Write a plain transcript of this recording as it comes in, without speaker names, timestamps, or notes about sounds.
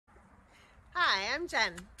Hi, I'm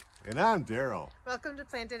Jen. And I'm Daryl. Welcome to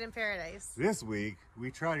Planted in Paradise. This week,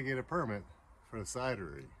 we try to get a permit for the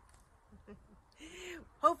cidery.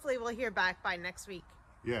 Hopefully we'll hear back by next week.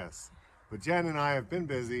 Yes, but Jen and I have been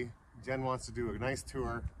busy. Jen wants to do a nice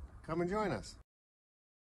tour. Come and join us.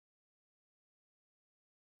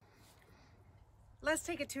 Let's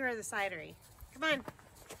take a tour of the cidery. Come on.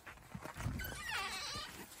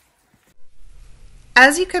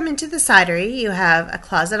 As you come into the cidery, you have a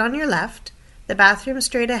closet on your left, the bathroom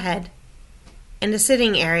straight ahead, and a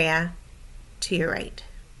sitting area to your right.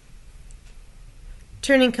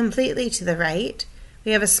 Turning completely to the right,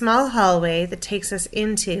 we have a small hallway that takes us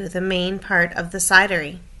into the main part of the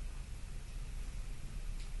cidery.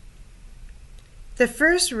 The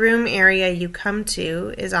first room area you come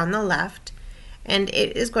to is on the left, and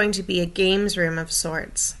it is going to be a games room of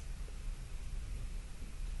sorts.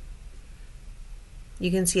 You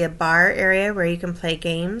can see a bar area where you can play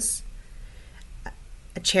games,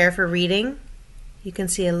 a chair for reading. You can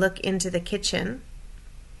see a look into the kitchen.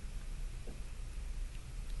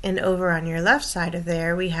 And over on your left side of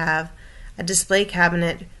there, we have a display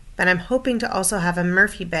cabinet, but I'm hoping to also have a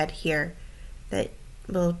Murphy bed here that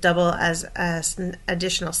will double as an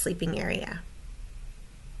additional sleeping area.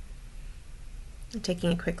 I'm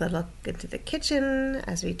taking a quick little look into the kitchen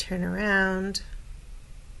as we turn around.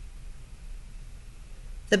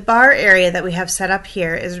 The bar area that we have set up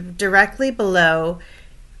here is directly below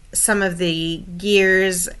some of the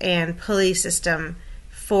gears and pulley system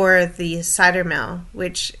for the cider mill,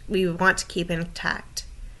 which we want to keep intact.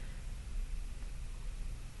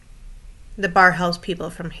 The bar helps people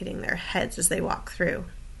from hitting their heads as they walk through.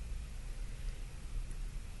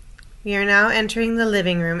 We are now entering the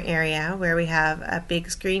living room area where we have a big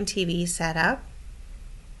screen TV set up,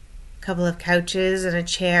 a couple of couches and a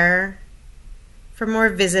chair for more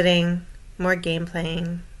visiting, more game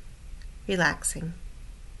playing, relaxing.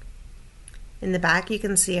 In the back you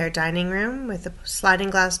can see our dining room with a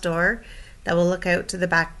sliding glass door that will look out to the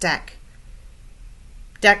back deck.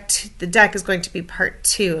 The deck is going to be part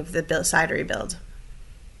 2 of the cidery build.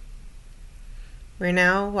 We're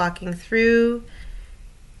now walking through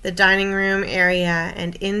the dining room area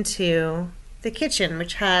and into the kitchen,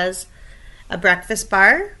 which has a breakfast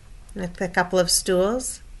bar with a couple of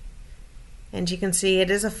stools. And you can see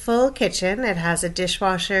it is a full kitchen. It has a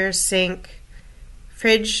dishwasher, sink,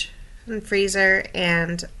 fridge and freezer,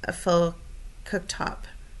 and a full cooktop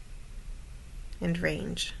and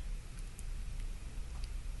range.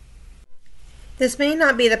 This may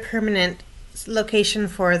not be the permanent location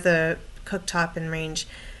for the cooktop and range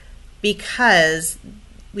because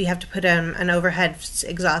we have to put an overhead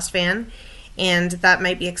exhaust fan, and that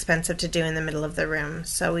might be expensive to do in the middle of the room.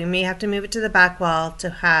 So we may have to move it to the back wall to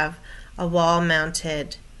have a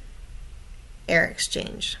wall-mounted air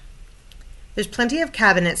exchange. There's plenty of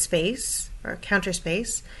cabinet space or counter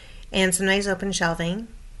space and some nice open shelving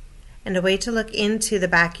and a way to look into the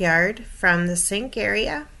backyard from the sink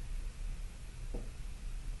area.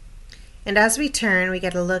 And as we turn, we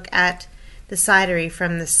get a look at the cidery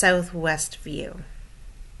from the southwest view.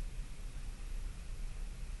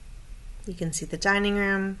 You can see the dining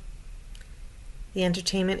room, the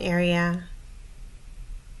entertainment area,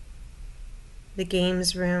 the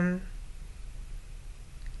games room,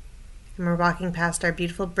 and we're walking past our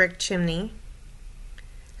beautiful brick chimney.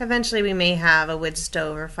 Eventually we may have a wood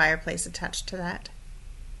stove or fireplace attached to that.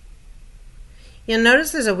 You'll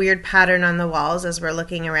notice there's a weird pattern on the walls as we're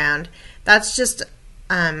looking around. That's just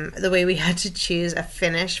the way we had to choose a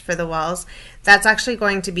finish for the walls. That's actually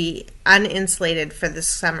going to be uninsulated for the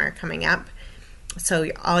summer coming up. So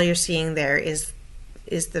all you're seeing there is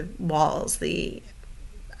the walls, the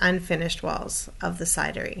unfinished walls of the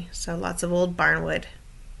cidery. So lots of old barnwood.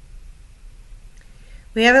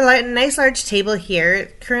 We have a nice large table here.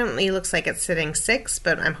 It currently looks like it's sitting 6,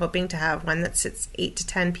 but I'm hoping to have one that sits 8 to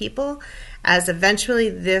 10 people, as eventually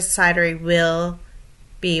this cidery will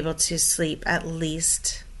be able to sleep at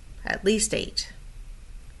least 8.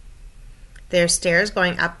 There's stairs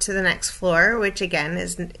going up to the next floor, which again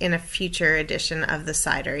is in a future edition of the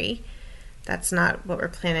cidery. That's not what we're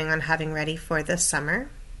planning on having ready for this summer.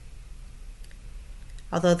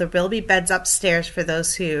 Although there will be beds upstairs for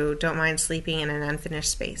those who don't mind sleeping in an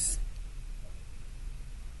unfinished space.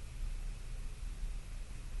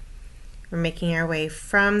 We're making our way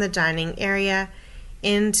from the dining area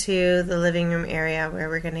into the living room area where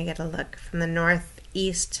we're going to get a look from the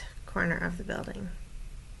northeast corner of the building.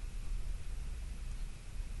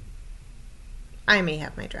 I may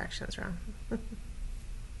have my directions wrong.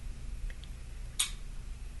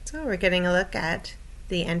 So we're getting a look at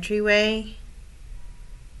the entryway,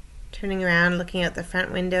 turning around, looking out the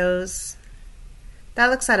front windows, That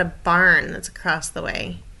looks at a barn that's across the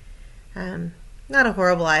way. Not a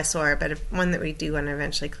horrible eyesore, but one that we do want to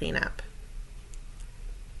eventually clean up.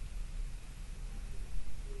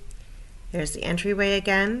 There's the entryway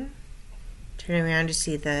again. Turn around, you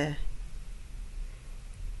see the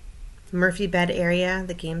Murphy bed area,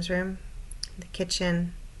 the games room, the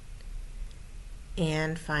kitchen,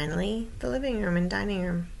 and finally the living room and dining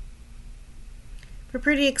room. We're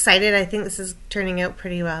pretty excited. I think this is turning out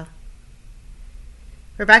pretty well.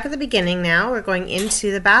 We're back at the beginning now. We're going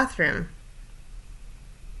into the bathroom.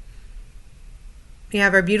 We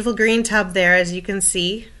have our beautiful green tub there, as you can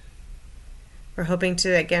see. We're hoping to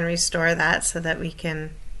again restore that so that we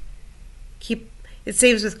can keep, it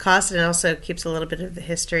saves with cost and it also keeps a little bit of the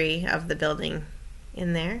history of the building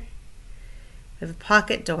in there. We have a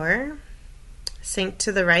pocket door, sink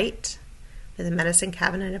to the right with a medicine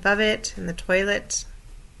cabinet above it and the toilet.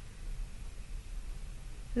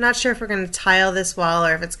 I'm not sure if we're going to tile this wall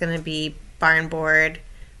or if it's going to be barn board.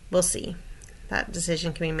 We'll see. That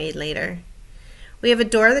decision can be made later. We have a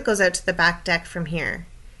door that goes out to the back deck from here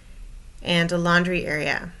and a laundry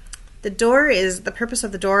area. The purpose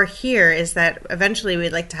of the door here is that eventually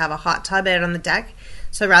we'd like to have a hot tub out on the deck.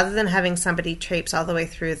 So rather than having somebody traipse all the way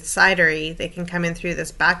through the cidery, they can come in through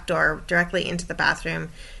this back door directly into the bathroom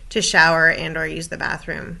to shower and or use the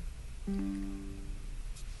bathroom. And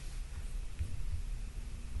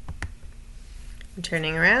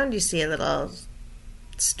turning around, you see a little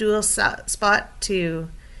stool spot to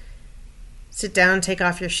sit down, take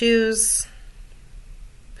off your shoes,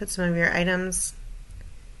 put some of your items,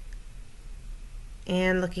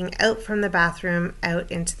 and looking out from the bathroom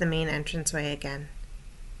out into the main entranceway again.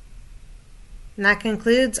 And that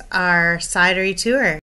concludes our cidery tour.